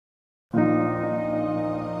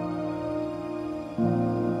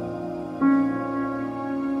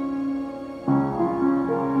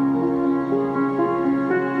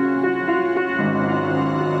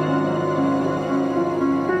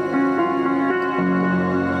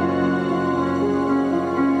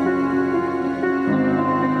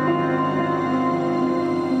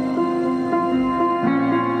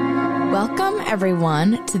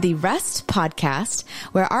everyone, to the Rest Podcast,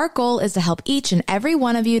 where our goal is to help each and every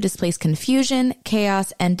one of you displace confusion,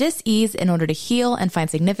 chaos, and dis-ease in order to heal and find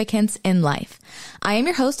significance in life. I am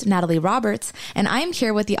your host, Natalie Roberts, and I am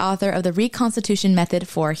here with the author of the Reconstitution Method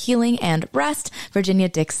for Healing and Rest, Virginia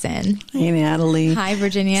Dixon. Hey, Natalie. Hi,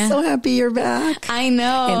 Virginia. So happy you're back. I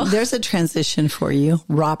know. And there's a transition for you.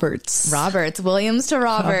 Roberts, Williams to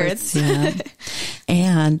Roberts. Yeah.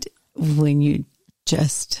 And when you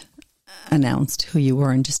just announced who you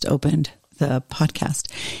were and just opened the podcast,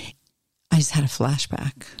 I just had a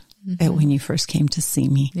flashback at when you first came to see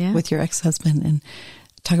me with your ex-husband and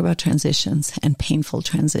talk about transitions and painful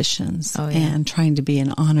transitions and trying to be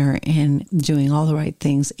an honor and doing all the right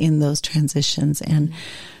things in those transitions. And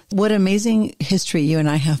what amazing history you and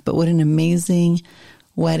I have, but what an amazing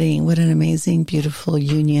wedding, what an amazing, beautiful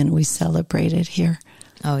union we celebrated here.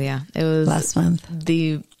 Oh, yeah. It was last month.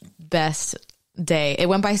 The best day. It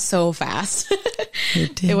went by so fast.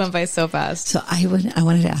 It did. It went by so fast. So I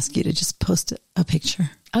wanted to ask you to just post a picture.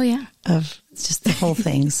 Oh, yeah. Of just the whole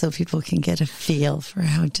thing so people can get a feel for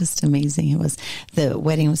how just amazing it was. The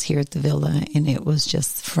wedding was here at the villa and it was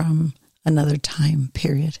just from another time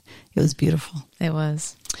period. It was beautiful. It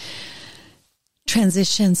was.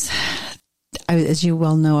 Transitions. As you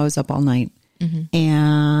well know, I was up all night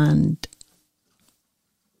and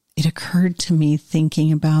it occurred to me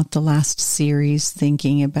thinking about the last series,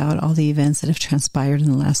 thinking about all the events that have transpired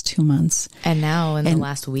in the last 2 months. And now in the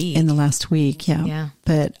last week. In the last week, yeah.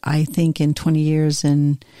 But I think in 20 years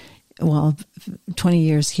 20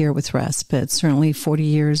 years here with Rest, but certainly 40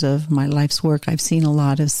 years of my life's work, I've seen a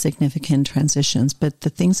lot of significant transitions. But the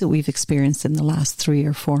things that we've experienced in the last 3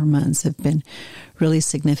 or 4 months have been really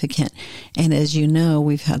significant. And as you know,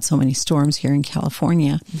 we've had so many storms here in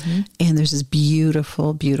California, and there's this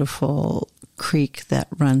beautiful, beautiful creek that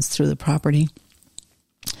runs through the property.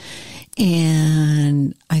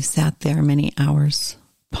 And I've sat there many hours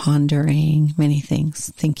pondering many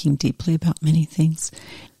things, thinking deeply about many things.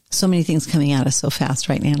 So many things coming at us so fast,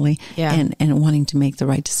 right, Natalie? Yeah. And wanting to make the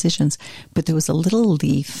right decisions. But there was a little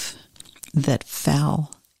leaf that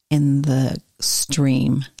fell in the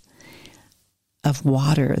stream of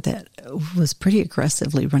water that was pretty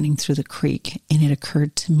aggressively running through the creek. And it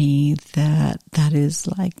occurred to me that is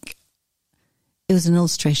like, it was an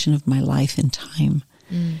illustration of my life and time.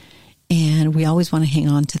 And we always want to hang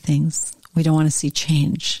on to things. We don't want to see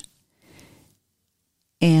change.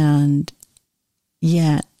 And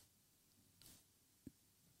yet,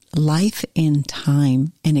 life in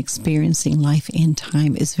time and experiencing life in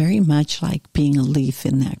time is very much like being a leaf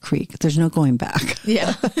in that creek. There's no going back.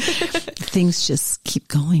 Yeah. Things just keep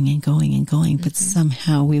going and going and going, but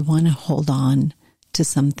somehow we want to hold on to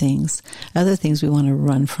some things. Other things we want to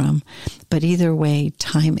run from. But either way,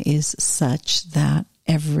 time is such that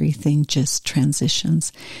everything just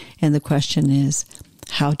transitions. And the question is,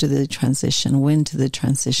 how do they transition? When to the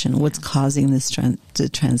transition? What's causing this the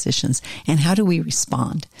transitions? And how do we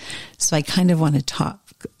respond? So I kind of want to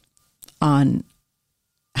talk on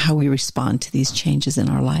how we respond to these changes in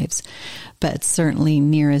our lives. But certainly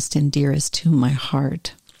nearest and dearest to my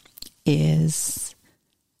heart is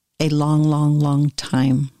a long, long, long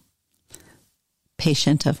time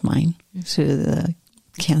patient of mine through the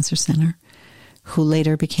cancer center who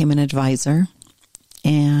later became an advisor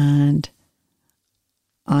and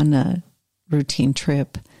on a routine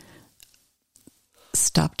trip,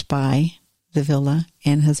 stopped by the villa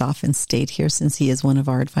and has often stayed here since he is one of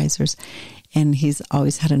our advisors. And he's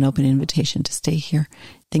always had an open invitation to stay here.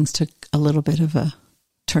 Things took a little bit of a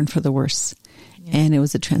turn for the worse. Yeah. And it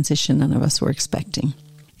was a transition none of us were expecting.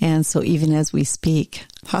 And so even as we speak,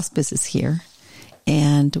 hospice is here.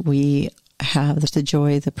 And we have the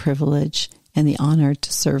joy, the privilege, and the honor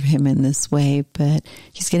to serve him in this way, but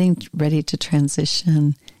he's getting ready to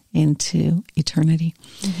transition into eternity.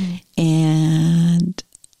 And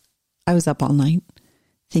I was up all night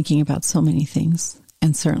thinking about so many things,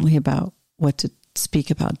 and certainly about what to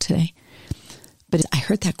speak about today. But I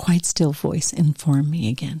heard that quiet, still voice inform me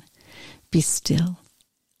again. Be still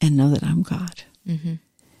and know that I'm God.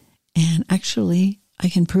 And actually, I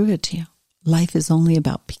can prove it to you. Life is only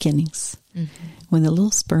about beginnings. When the little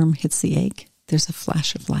sperm hits the egg, there's a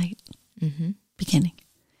flash of light. Beginning.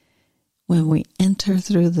 When we enter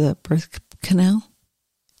through the birth canal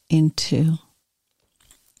into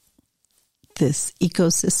this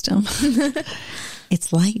ecosystem,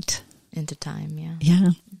 it's light. Into time, yeah.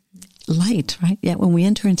 Yeah. Light, right? Yeah. When we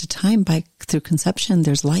enter into time through conception,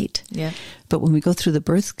 there's light. Yeah. But when we go through the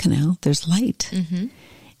birth canal, there's light.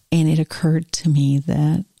 And it occurred to me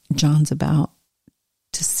that John's about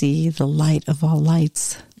to see the light of all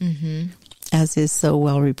lights. as is so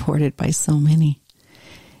well reported by so many.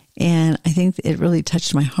 And I think it really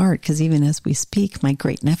touched my heart because even as we speak, my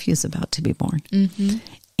great nephew is about to be born. Mm-hmm.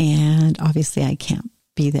 And obviously I can't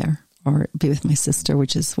be there or be with my sister,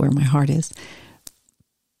 which is where my heart is.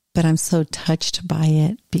 But I'm so touched by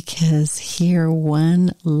it because here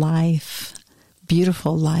one life,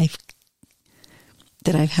 beautiful life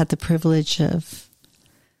that I've had the privilege of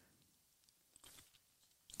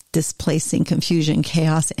displacing confusion,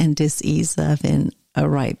 chaos, and dis-ease of in a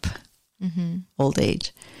ripe old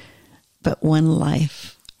age. But one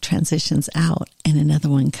life transitions out and another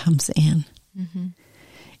one comes in. Mm-hmm.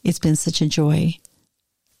 It's been such a joy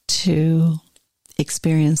to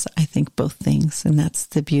experience, I think, both things. And that's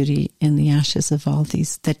the beauty in the ashes of all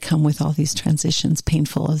these that come with all these transitions,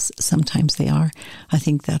 painful as sometimes they are. I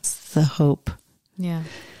think that's the hope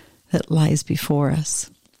that lies before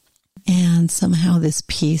us. And somehow this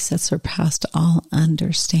peace that surpassed all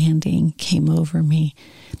understanding came over me.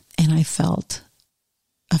 And I felt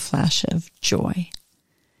a flash of joy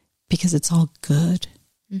because it's all good.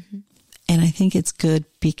 Mm-hmm. And I think it's good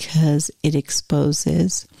because it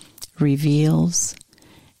exposes, reveals,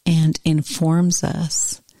 and informs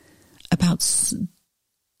us about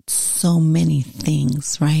so many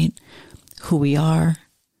things, right? Who we are,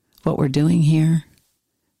 what we're doing here,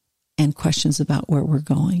 and questions about where we're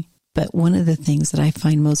going. But one of the things that I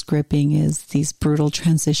find most gripping is these brutal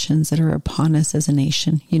transitions that are upon us as a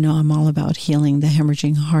nation. You know, I'm all about healing the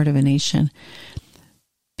hemorrhaging heart of a nation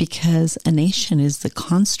because a nation is the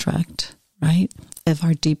construct, right, of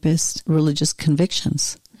our deepest religious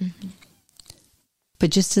convictions. Mm-hmm.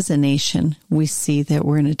 But just as a nation, we see that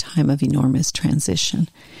we're in a time of enormous transition.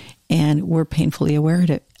 And we're painfully aware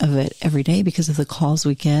of it every day because of the calls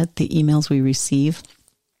we get, the emails we receive,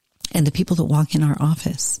 and the people that walk in our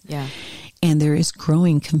office. Yeah. And there is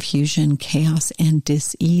growing confusion, chaos, and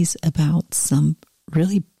dis-ease about some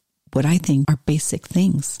really what I think are basic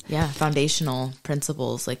things. Yeah, foundational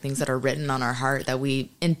principles, like things that are written on our heart that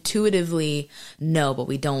we intuitively know, but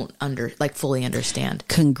we don't fully understand.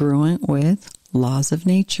 Congruent with laws of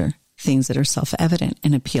nature, things that are self-evident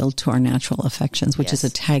and appeal to our natural affections, which is a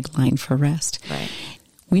tagline for rest. Right.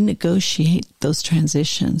 We negotiate those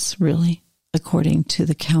transitions, really, according to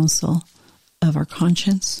the counsel of our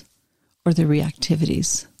conscience or the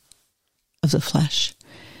reactivities of the flesh.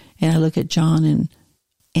 And I look at John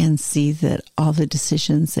and see that all the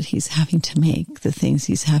decisions that he's having to make, the things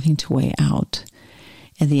he's having to weigh out,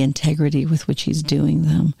 and the integrity with which he's doing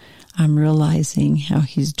them, I'm realizing how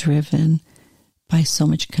he's driven by so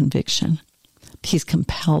much conviction. He's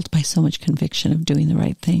compelled by so much conviction of doing the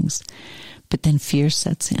right things. But then fear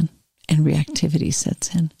sets in and reactivity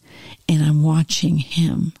sets in. And I'm watching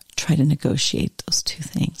him try to negotiate those two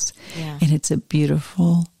things. Yeah. And it's a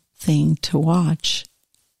beautiful thing to watch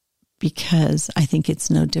because I think it's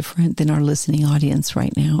no different than our listening audience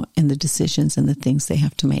right now and the decisions and the things they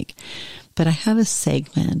have to make. But I have a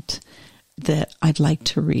segment that I'd like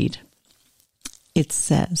to read. It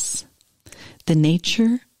says, the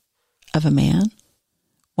nature of a man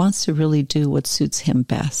wants to really do what suits him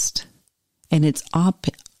best. And it's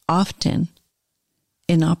often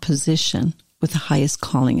in opposition with the highest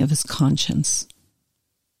calling of his conscience.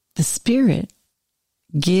 The Spirit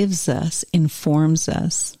gives us, informs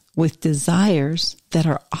us with desires that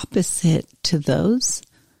are opposite to those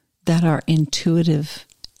that are intuitive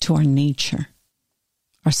to our nature,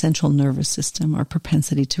 our central nervous system, our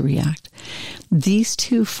propensity to react. These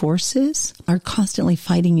two forces are constantly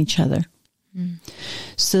fighting each other.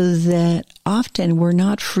 So that often we're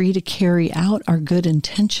not free to carry out our good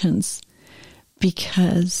intentions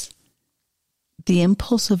because the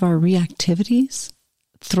impulse of our reactivities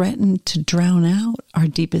threaten to drown out our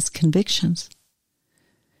deepest convictions.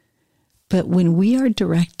 But when we are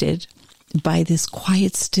directed by this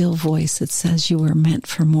quiet, still voice that says you were meant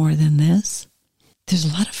for more than this, there's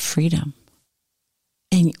a lot of freedom.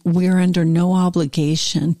 And we're under no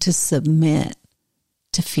obligation to submit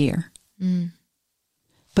to fear.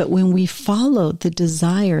 But when we follow the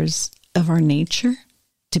desires of our nature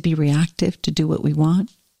to be reactive, to do what we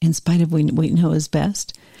want, in spite of what we know is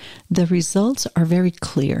best, the results are very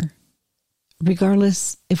clear.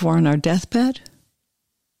 Regardless if we're on our deathbed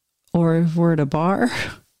or if we're at a bar,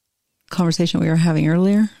 conversation we were having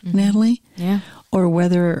earlier, Natalie, or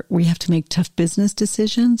whether we have to make tough business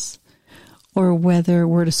decisions, or whether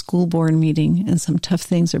we're at a school board meeting and some tough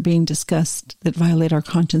things are being discussed that violate our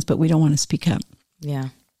conscience, but we don't want to speak up. Yeah.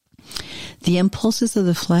 The impulses of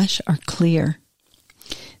the flesh are clear.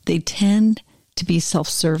 They tend to be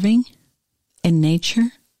self-serving in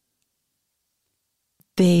nature.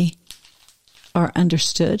 They are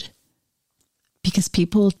understood because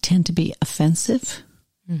people tend to be offensive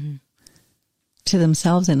to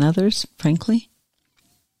themselves and others, frankly.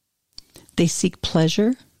 They seek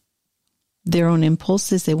pleasure, their own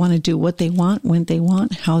impulses. They want to do what they want, when they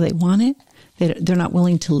want, how they want it. They're not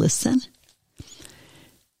willing to listen.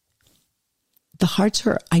 The hearts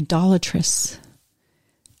are idolatrous.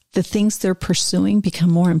 The things they're pursuing become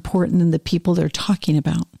more important than the people they're talking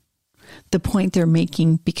about. The point they're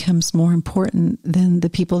making becomes more important than the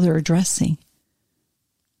people they're addressing.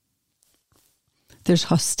 There's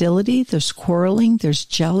hostility, there's quarreling, there's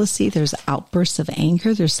jealousy, there's outbursts of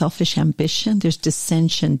anger, there's selfish ambition, there's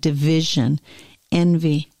dissension, division,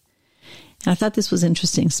 envy. And I thought this was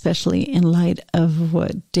interesting, especially in light of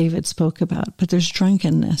what David spoke about. But there's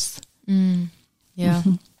drunkenness. Yeah.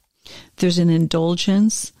 There's an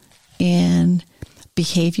indulgence in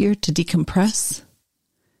behavior to decompress,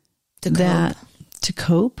 to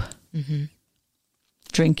cope.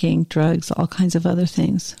 Drinking, drugs, all kinds of other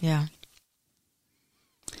things. Yeah.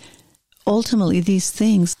 Ultimately, these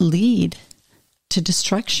things lead to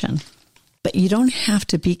destruction. But you don't have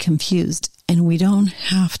to be confused, and we don't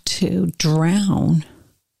have to drown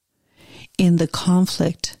in the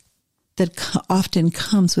conflict that often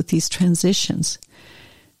comes with these transitions.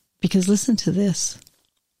 Because listen to this.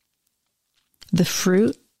 The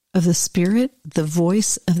fruit of the Spirit, the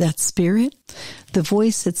voice of that Spirit, the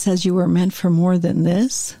voice that says you were meant for more than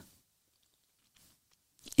this,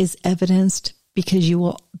 is evidenced because you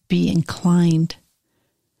will be inclined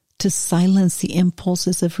to silence the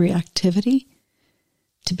impulses of reactivity,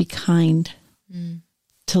 to be kind,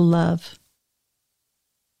 to love.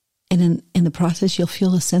 And in the process, you'll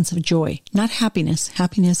feel a sense of joy, not happiness.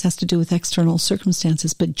 Happiness has to do with external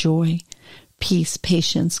circumstances, but joy, peace,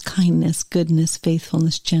 patience, kindness, goodness,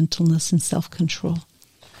 faithfulness, gentleness, and self-control.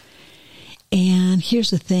 And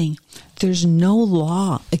here's the thing. There's no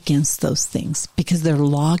law against those things because they're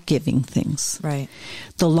law-giving things. Right.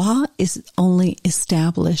 The law is only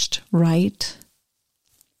established, right?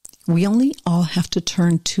 We only all have to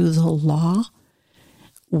turn to the law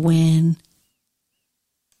when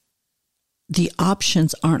the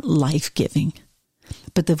options aren't life-giving.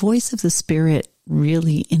 But the voice of the Spirit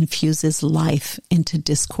really infuses life into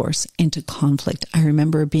discourse, into conflict. I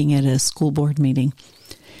remember being at a school board meeting,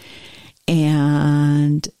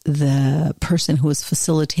 and the person who was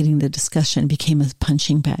facilitating the discussion became a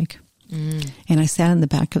punching bag. And I sat in the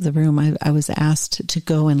back of the room. I was asked to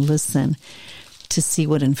go and listen to see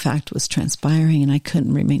what in fact was transpiring, and I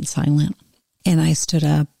couldn't remain silent. And I stood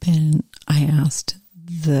up and I asked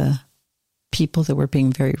the people that were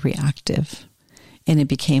being very reactive, and it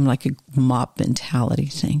became like a mob mentality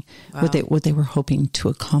thing, wow. what they were hoping to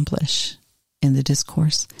accomplish in the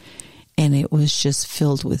discourse. And it was just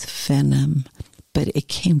filled with venom, but it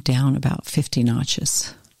came down about 50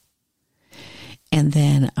 notches. And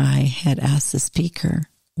then I had asked the speaker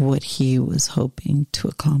what he was hoping to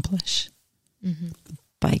accomplish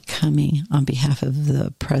by coming on behalf of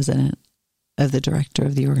the president, of the director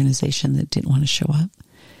of the organization that didn't want to show up.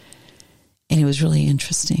 And it was really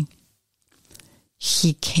interesting.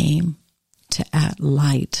 He came to add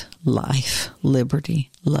light, life,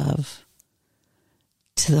 liberty, love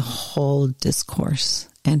to the whole discourse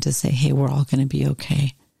and to say, hey, we're all going to be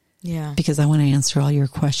okay. Yeah. Because I want to answer all your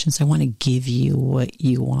questions. I want to give you what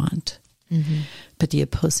you want. But the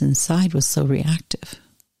opposing side was so reactive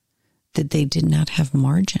that they did not have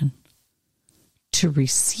margin to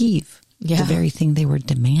receive the very thing they were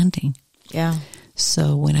demanding. Yeah.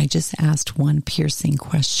 So when I just asked one piercing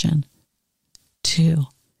question,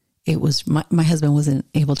 it was my husband wasn't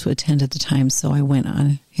able to attend at the time, so I went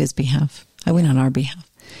on his behalf. I went on our behalf.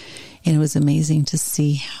 And it was amazing to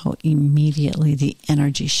see how immediately the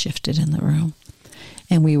energy shifted in the room.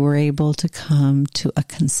 And we were able to come to a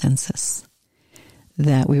consensus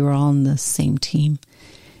that we were all on the same team.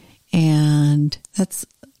 And that's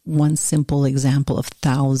one simple example of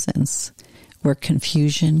thousands where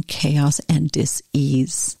confusion, chaos, and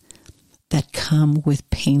dis-ease that come with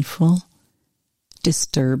painful,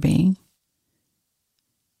 disturbing,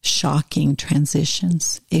 shocking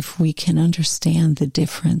transitions, if we can understand the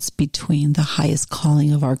difference between the highest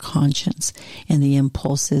calling of our conscience and the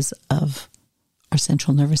impulses of our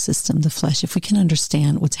central nervous system, the flesh, if we can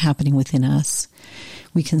understand what's happening within us,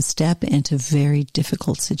 we can step into very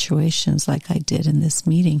difficult situations like I did in this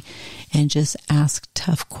meeting and just ask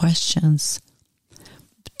tough questions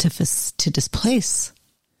to displace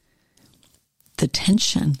the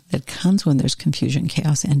tension that comes when there's confusion,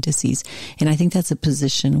 chaos, and disease. And I think that's a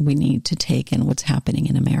position we need to take in what's happening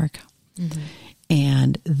in America.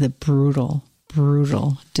 And the brutal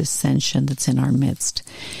dissension that's in our midst.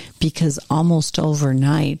 Because almost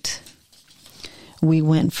overnight, we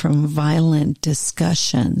went from violent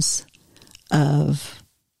discussions of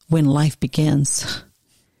when life begins,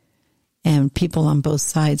 and people on both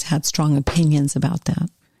sides had strong opinions about that.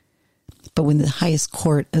 But when the highest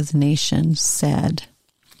court of the nation said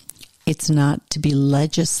it's not to be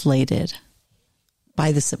legislated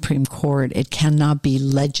by the Supreme Court, it cannot be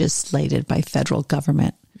legislated by federal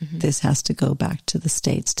government. Mm-hmm. This has to go back to the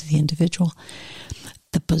states, to the individual.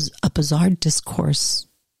 A bizarre discourse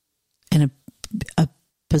and a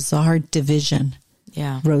bizarre division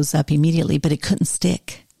rose up immediately, but it couldn't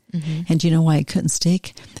stick. Mm-hmm. And do you know why it couldn't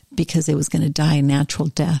stick? Because it was going to die a natural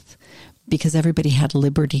death. Because everybody had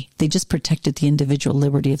liberty. They just protected the individual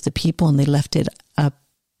liberty of the people, and they left it up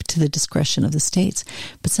to the discretion of the states.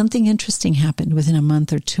 But something interesting happened within a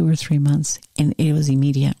month or 2 or 3 months, and it was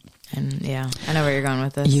immediate. And yeah, I know where you're going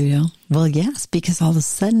with this. You know? Well, yes, because all of a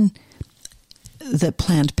sudden, the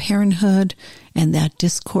Planned Parenthood and that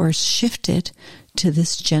discourse shifted to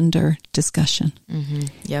this gender discussion. Mm-hmm.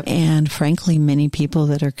 Yep. And frankly, many people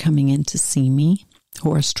that are coming in to see me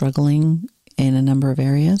who are struggling in a number of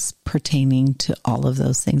areas pertaining to all of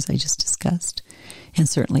those things I just discussed, and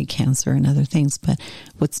certainly cancer and other things. But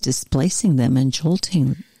what's displacing them and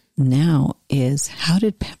jolting now is, how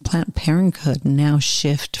did Planned Parenthood now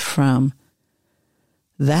shift from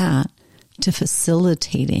that to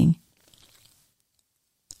facilitating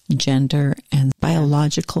gender and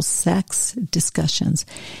biological sex discussions?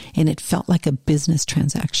 And it felt like a business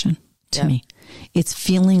transaction to me. It's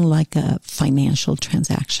feeling like a financial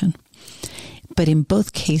transaction. But in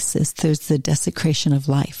both cases, there's the desecration of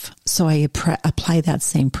life. So I apply that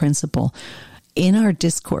same principle. In our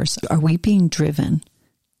discourse, are we being driven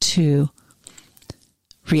to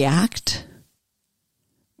react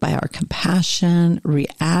by our compassion,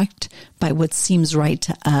 react by what seems right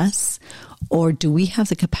to us? Or do we have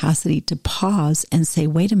the capacity to pause and say,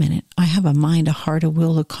 wait a minute, I have a mind, a heart, a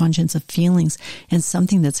will, a conscience, of feelings, and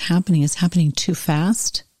something that's happening is happening too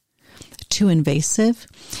fast, too invasive,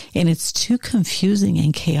 and it's too confusing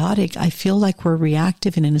and chaotic. I feel like we're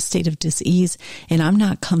reactive and in a state of dis-ease, and I'm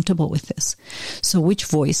not comfortable with this. So which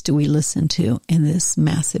voice do we listen to in this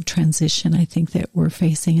massive transition I think that we're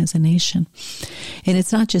facing as a nation? And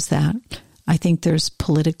it's not just that. I think there's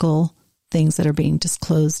political things that are being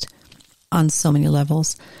disclosed on so many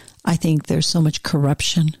levels. I think there's so much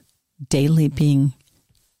corruption daily being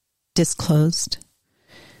disclosed.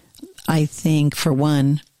 I think, for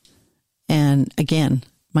one, and again,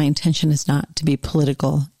 my intention is not to be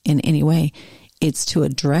political in any way. It's to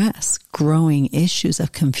address growing issues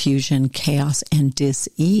of confusion, chaos, and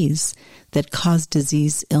dis-ease that cause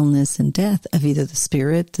disease, illness, and death of either the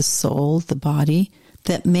spirit, the soul, the body,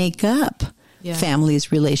 that make up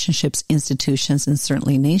families, relationships, institutions, and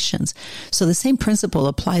certainly nations. So the same principle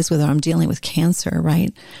applies whether I'm dealing with cancer,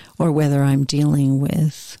 right? Or whether I'm dealing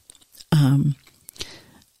with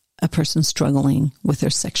a person struggling with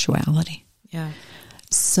their sexuality. Yeah.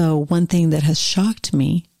 So one thing that has shocked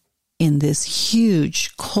me in this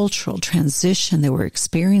huge cultural transition that we're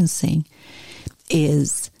experiencing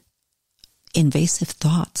is invasive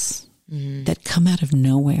thoughts that come out of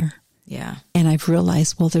nowhere. Yeah. And I've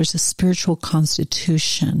realized, well, there's a spiritual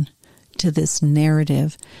constitution to this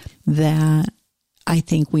narrative that I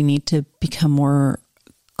think we need to become more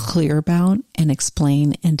clear about and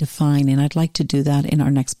explain and define. And I'd like to do that in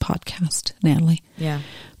our next podcast, Natalie. Yeah.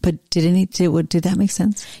 But did that make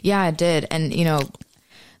sense? Yeah, it did. And, you know,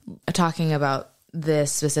 talking about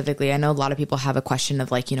this specifically, I know a lot of people have a question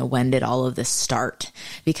of, like, you know, when did all of this start?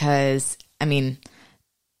 Because, I mean,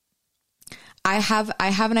 I have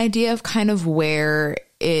an idea of kind of where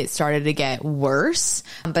it started to get worse,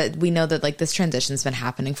 but we know that, like, this transition's been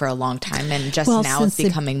happening for a long time, and just now it's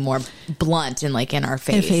becoming more blunt and, like, in our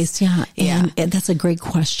face. Yeah. And that's a great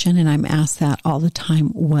question. And I'm asked that all the time.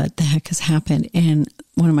 What the heck has happened? And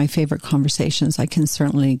one of my favorite conversations, I can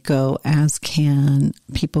certainly go, as can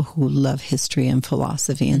people who love history and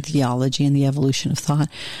philosophy and theology and the evolution of thought.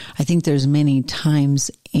 I think there's many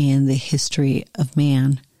times in the history of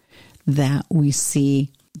man that we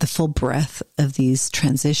see the full breadth of these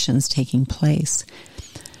transitions taking place.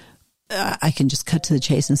 I can just cut to the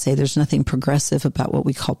chase and say there's nothing progressive about what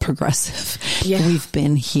we call progressive. Yeah. We've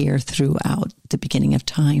been here throughout the beginning of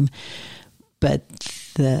time, but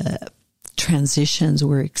the transitions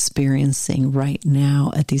we're experiencing right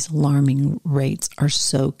now at these alarming rates are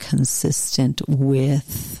so consistent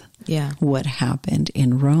with what happened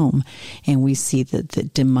in Rome. And we see that the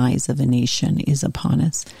demise of a nation is upon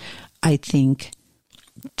us. I think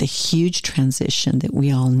the huge transition that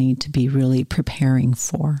we all need to be really preparing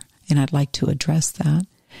for, and I'd like to address that,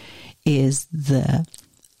 is the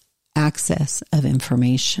access of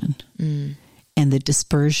information and and the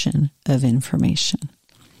dispersion of information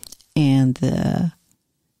and the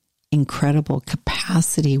incredible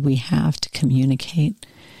capacity we have to communicate,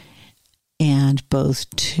 and both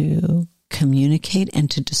to communicate and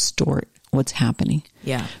to distort what's happening.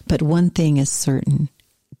 Yeah. But one thing is certain: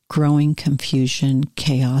 growing confusion,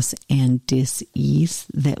 chaos, and dis-ease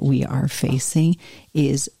that we are facing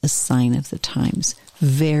is a sign of the times.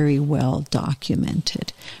 Very well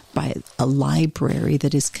documented by a library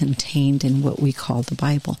that is contained in what we call the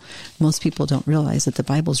Bible. Most people don't realize that the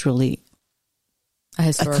Bible is really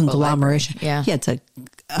a conglomeration. Yeah, it's a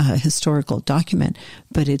historical document,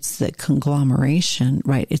 but it's the conglomeration,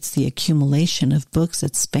 right? It's the accumulation of books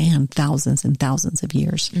that span thousands and thousands of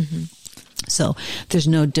years. Mm-hmm. So there's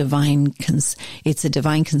no it's a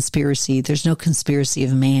divine conspiracy. There's no conspiracy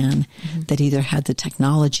of man that either had the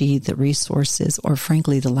technology, the resources, or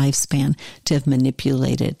frankly, the lifespan to have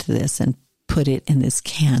manipulated this and put it in this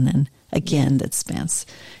canon again that spans,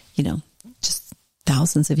 just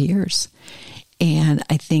thousands of years. And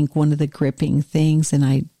I think one of the gripping things, and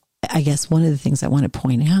I guess one of the things I want to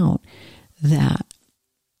point out, that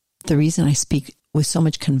the reason I speak with so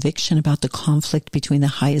much conviction about the conflict between the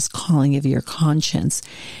highest calling of your conscience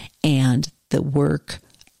and the work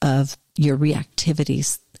of your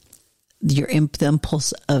reactivities, the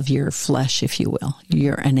impulse of your flesh, if you will,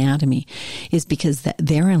 your anatomy, is because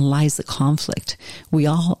therein lies the conflict. We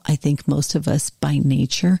all, I think most of us by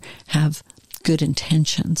nature, have good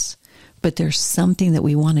intentions, but there's something that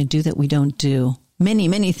we want to do that we don't do. Many,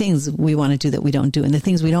 many things we want to do that we don't do. And the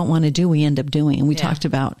things we don't want to do, we end up doing. And we talked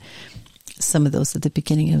about some of those at the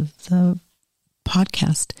beginning of the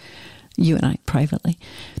podcast, you and I privately.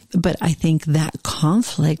 But I think that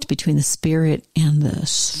conflict between the spirit and the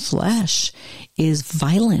flesh is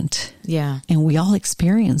violent. Yeah. And we all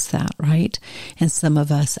experience that, right? And some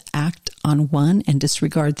of us act on one and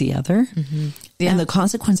disregard the other. Mm-hmm. Yeah. And the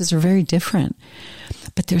consequences are very different.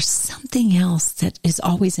 But there's something else that is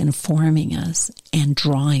always informing us and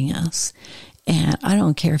drawing us. And I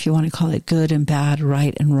don't care if you want to call it good and bad,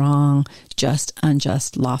 right and wrong, just,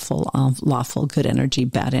 unjust, lawful, unlawful, good energy,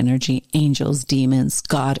 bad energy, angels, demons,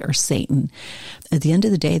 God, or Satan. At the end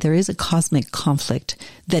of the day, there is a cosmic conflict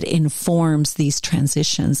that informs these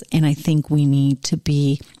transitions. And I think we need to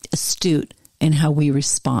be astute in how we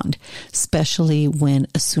respond, especially when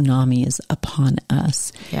a tsunami is upon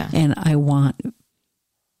us. Yeah. And I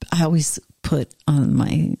always put on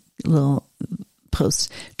my little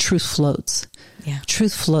post, truth floats. Yeah.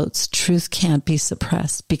 Truth floats. Truth can't be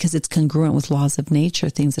suppressed because it's congruent with laws of nature,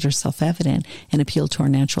 things that are self-evident and appeal to our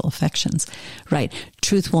natural affections, right?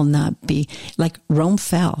 Truth will not be like Rome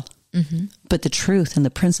fell, but the truth and the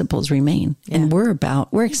principles remain. Yeah. And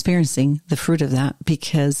we're experiencing the fruit of that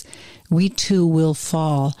because we too will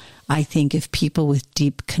fall. I think if people with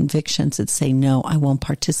deep convictions that say, no, I won't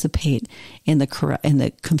participate in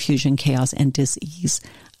the confusion, chaos, and dis-ease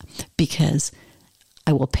because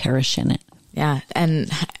I will perish in it. Yeah.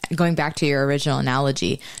 And going back to your original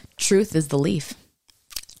analogy, truth is the leaf.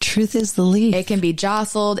 Truth is the leaf. It can be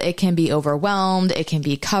jostled, it can be overwhelmed, it can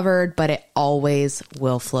be covered, but it always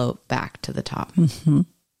will float back to the top. Mm-hmm.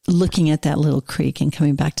 Looking at that little creek and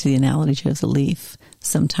coming back to the analogy of the leaf,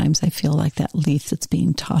 sometimes I feel like that leaf that's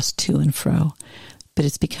being tossed to and fro, but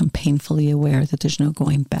it's become painfully aware that there's no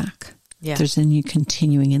going back. Yeah. There's a new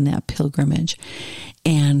continuing in that pilgrimage.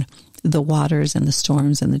 And the waters and the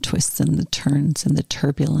storms and the twists and the turns and the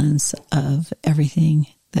turbulence of everything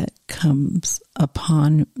that comes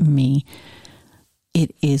upon me,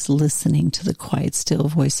 it is listening to the quiet, still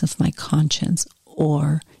voice of my conscience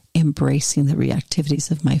or embracing the reactivities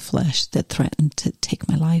of my flesh that threaten to take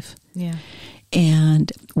my life. Yeah.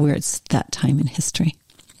 And where it's that time in history.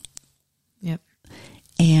 Yep.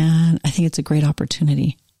 And I think it's a great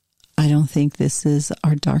opportunity. I don't think this is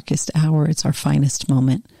our darkest hour. It's our finest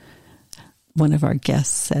moment. One of our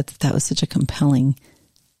guests said that was such a compelling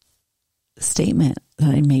statement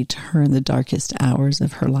that I made to her in the darkest hours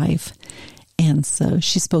of her life. And so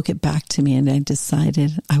she spoke it back to me and I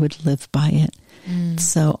decided I would live by it.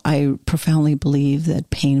 So I profoundly believe that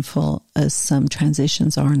painful as some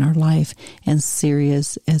transitions are in our life and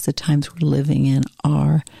serious as the times we're living in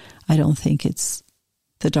are, I don't think it's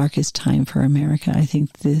the darkest time for America. I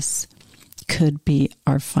think this could be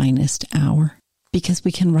our finest hour because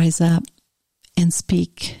we can rise up and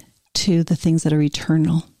speak to the things that are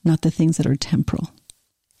eternal, not the things that are temporal.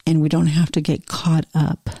 And we don't have to get caught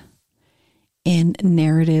up in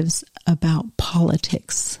narratives about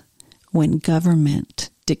politics when government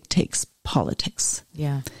dictates politics.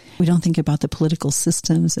 Yeah. We don't think about the political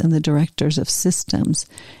systems and the directors of systems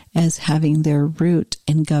as having their root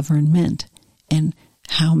in government and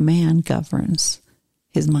how man governs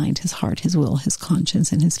his mind, his heart, his will, his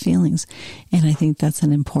conscience, and his feelings. And I think that's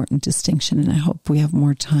an important distinction, and I hope we have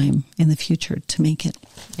more time in the future to make it.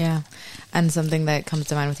 Yeah. And something that comes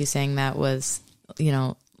to mind with you saying that was,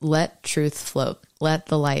 let truth float. Let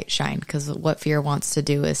the light shine, because what fear wants to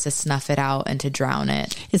do is to snuff it out and to drown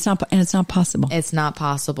it. It's not possible. It's not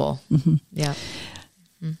possible. Mm-hmm. Yeah.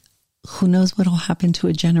 Who knows what will happen to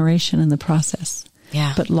a generation in the process?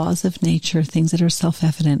 Yeah. But laws of nature, things that are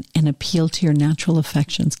self-evident and appeal to your natural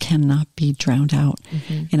affections, cannot be drowned out.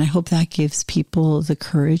 Mm-hmm. And I hope that gives people the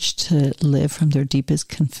courage to live from their deepest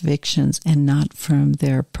convictions and not from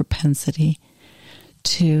their propensity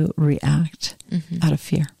to react out of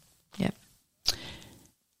fear. Yep.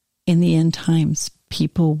 In the end times,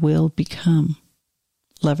 people will become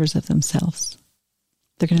lovers of themselves.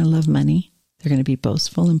 They're going to love money. They're going to be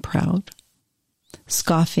boastful and proud,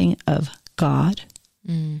 scoffing of God,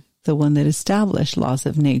 the one that established laws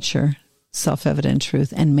of nature, self-evident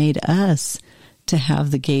truth, and made us to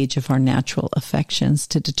have the gauge of our natural affections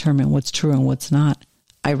to determine what's true and what's not,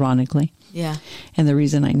 ironically. Yeah. And the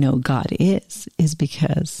reason I know God is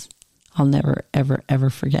because I'll never, ever, ever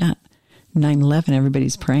forget 9/11,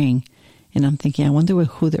 everybody's praying. And I'm thinking, I wonder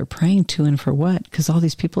who they're praying to and for what, because all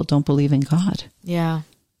these people don't believe in God. Yeah.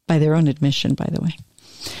 By their own admission, by the way.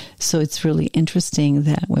 So it's really interesting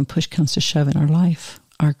that when push comes to shove in our life,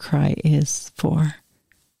 our cry is for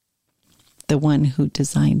the one who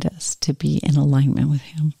designed us to be in alignment with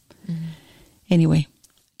him. Mm-hmm. Anyway,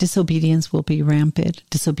 disobedience will be rampant.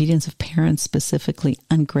 Disobedience of parents, specifically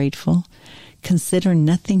ungrateful. Consider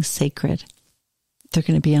nothing sacred. They're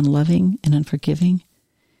going to be unloving and unforgiving.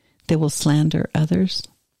 They will slander others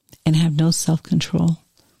and have no self-control.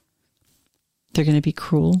 They're going to be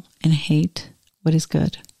cruel and hate what is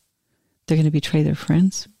good. They're going to betray their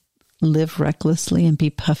friends, live recklessly, and be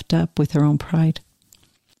puffed up with their own pride.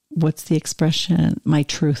 What's the expression? My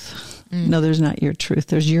truth. No, there's not your truth.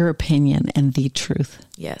 There's your opinion and the truth.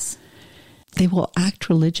 Yes. They will act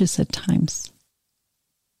religious at times,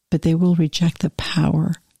 but they will reject the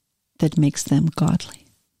power that makes them godly.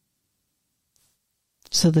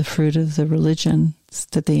 So the fruit of the religions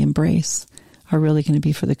that they embrace are really going to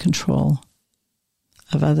be for the control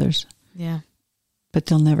of others. Yeah. But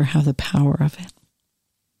they'll never have the power of it.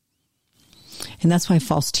 And that's why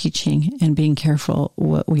false teaching and being careful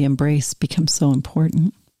what we embrace becomes so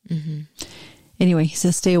important. Mm-hmm. Anyway, he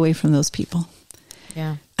says, stay away from those people.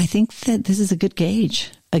 Yeah. I think that this is a good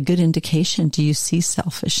gauge, a good indication. Do you see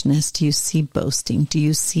selfishness? Do you see boasting? Do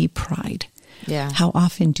you see pride? Yeah. How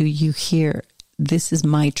often do you hear, this is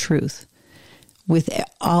my truth? With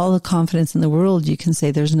all the confidence in the world, you can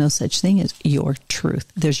say there's no such thing as your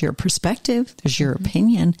truth. There's your perspective, there's your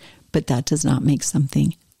opinion, but that does not make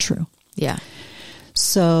something true. Yeah.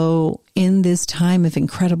 So in this time of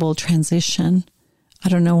incredible transition, I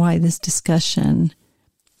don't know why this discussion,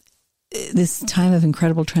 this time of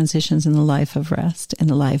incredible transitions in the life of Rest, in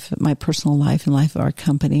the life of my personal life, in the life of our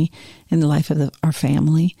company, in the life of our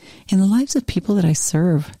family, in the lives of people that I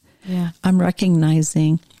serve. Yeah. I'm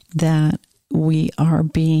recognizing that we are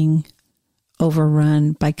being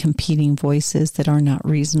overrun by competing voices that are not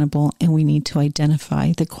reasonable, and we need to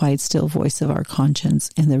identify the quiet, still voice of our conscience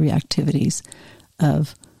and the reactivities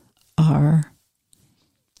of our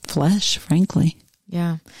flesh, frankly.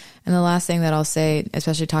 Yeah. And the last thing that I'll say,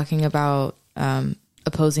 especially talking about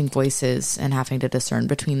opposing voices and having to discern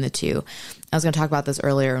between the two, I was going to talk about this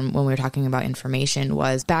earlier when we were talking about information,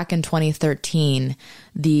 was back in 2013,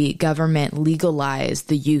 the government legalized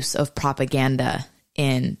the use of propaganda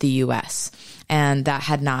in the US, and that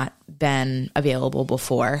had not been available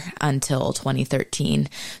before until 2013.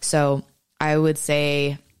 So I would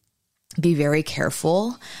say be very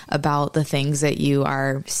careful about the things that you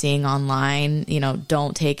are seeing online.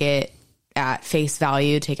 Don't take it at face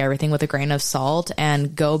value, take everything with a grain of salt,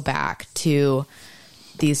 and go back to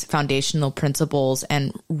these foundational principles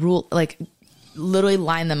and literally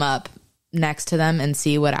line them up next to them and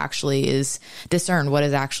see what actually is discern what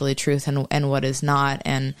is actually truth and what is not.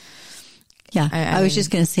 And yeah, I was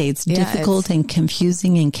just going to say it's difficult and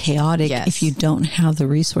confusing and chaotic if you don't have the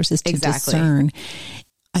resources to discern.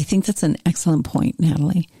 I think that's an excellent point,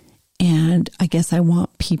 Natalie. And I guess I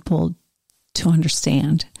want people to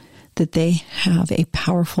understand that they have a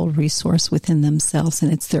powerful resource within themselves,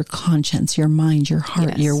 and it's their conscience, your mind, your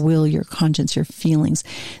heart, your will, your conscience, your feelings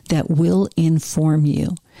that will inform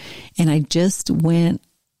you. And I just went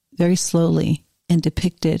very slowly and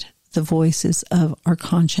depicted the voices of our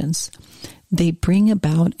conscience. They bring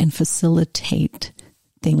about and facilitate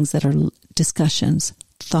things that are discussions,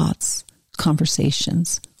 thoughts,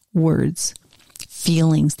 conversations, words,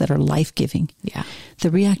 feelings that are life-giving. Yeah. The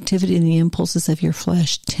reactivity and the impulses of your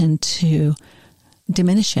flesh tend to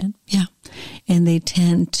diminish it. Yeah. And they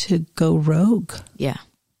tend to go rogue. Yeah.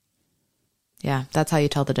 Yeah. That's how you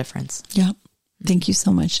tell the difference. Yeah. Thank you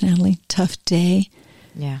so much, Natalie. Tough day.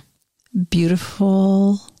 Yeah.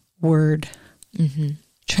 Beautiful word.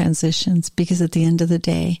 Transitions, because at the end of the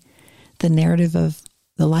day, the narrative of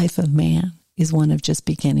the life of man is one of just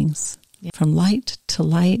beginnings. Yeah. From light to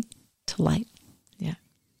light to light. Yeah.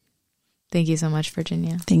 Thank you so much,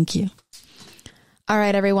 Virginia. Thank you. All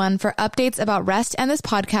right, everyone. For updates about rest and this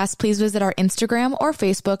podcast, please visit our Instagram or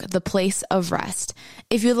Facebook, The Place of Rest.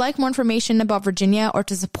 If you'd like more information about Virginia or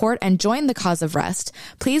to support and join the cause of rest,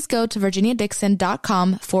 please go to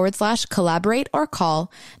virginiadixon.com/collaborate or call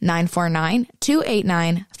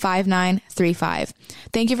 949-289-5935.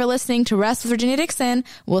 Thank you for listening to Rest with Virginia Dixon.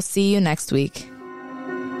 We'll see you next week.